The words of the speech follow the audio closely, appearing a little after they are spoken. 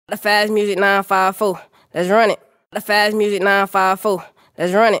The fast music 954, let's run it. The fast music 954,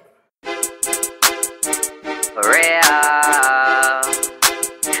 let's run it. For real,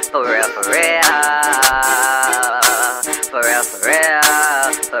 for real, for real, for real, for real,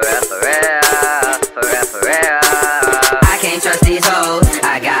 for real, for real, for real, for real. I can't trust these hoes,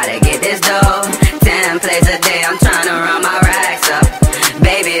 I gotta get this dough. 10 plays a day, I'm tryna run my racks up.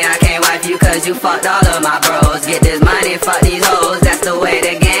 Baby, I can't wipe you cause you fucked all of my bros. Get this money, fuck these hoes, that's the way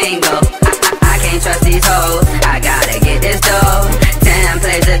the game go. I can't trust these hoes, I gotta get this dough. 10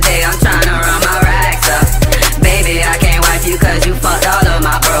 plays a day, I'm tryna run my racks up. Baby, I can't wipe you cause you fucked all of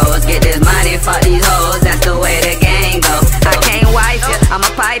my bros. Get this money, fuck these hoes, that's the way the game go. I can't wipe you, I'ma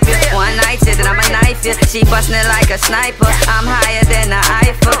pipe you. One night shit, then I'ma knife you. She bustin' it like a sniper, I'm higher than the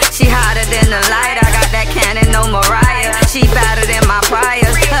Eiffel. She hotter than the light, I got that Cannon, no Mariah. She better than my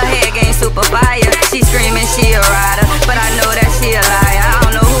priors, her hair game super fire. She screaming she a rider, but I know that she a liar. I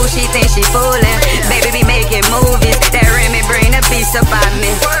don't know who she thinks she fooling. Baby be making movies, that Remy bring the beast about me.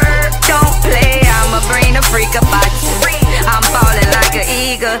 Don't play, I'ma bring the freak about you. I'm ballin' like an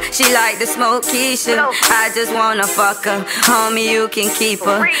eagle, she like to smoke Keisha. I just wanna fuck her, homie you can keep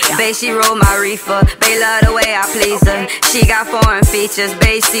her. Bae, she roll my reefer, bae love the way I please her. She got foreign features,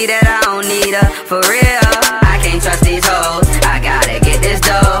 bae see that I don't need her. For real, I can't trust these hoes, I gotta get this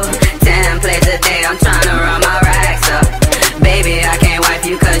dough. 10 plays a day, I'm tryna run my racks up. Baby, I can't wipe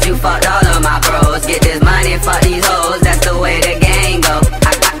you cause you fucked all of my bros. Get this money, fuck these hoes, that's the way the game go.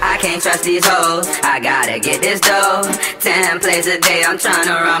 I can't trust these hoes, I gotta get this dough. 10 plays a day, I'm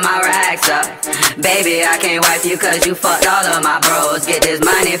tryna run my racks up. Baby, I can't wipe you cause you fucked all of my bros. Get this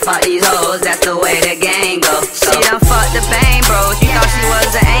money, fuck these hoes, that's the way the game go. She done fucked the Bang bros, you thought she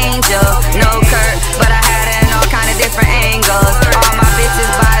was an angel. No Kurt, but I had her in all kind of different angles. All my bitches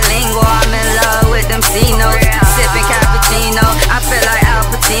bilingual, I'm in love with them C-notes. Sipping cappuccino, I feel like Al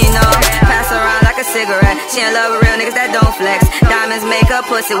Pacino. Pass around like a cigarette, she in love with real niggas that don't flex. Diamonds make her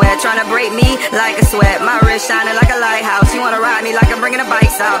pussy wet, tryna break me like a sweat. My wrist shining like a lighthouse, she wanna ride me like I'm bringing the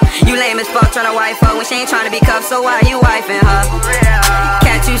bikes out. You lame as fuck tryna wife her when she ain't tryna be cuffed, so why you wifing her?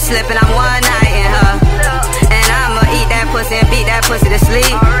 Catch you slipping, I'm one night in her. And I'ma eat that pussy and beat that pussy to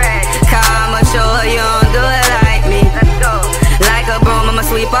sleep. Cause I'ma show her you don't do it like me. Like a broom, I'ma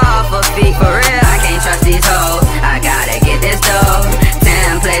sweep off her feet. For real, I can't trust these hoes, I gotta get this dough.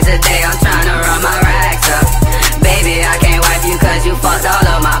 10 plays a day, I'm tryna run my racks up. Baby, I can't wipe you cause you fucked all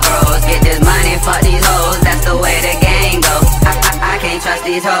of my bros. Get this money, fuck these hoes, that's the way the game go. I can't trust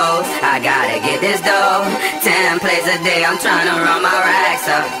these hoes, I gotta get this dough. 10 plays a day, I'm tryna run my racks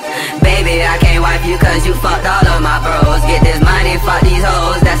up. Baby, I can't wipe you cause you fucked all of my bros. Get this money, fuck these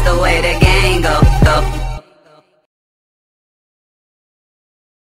hoes, that's the way the game go.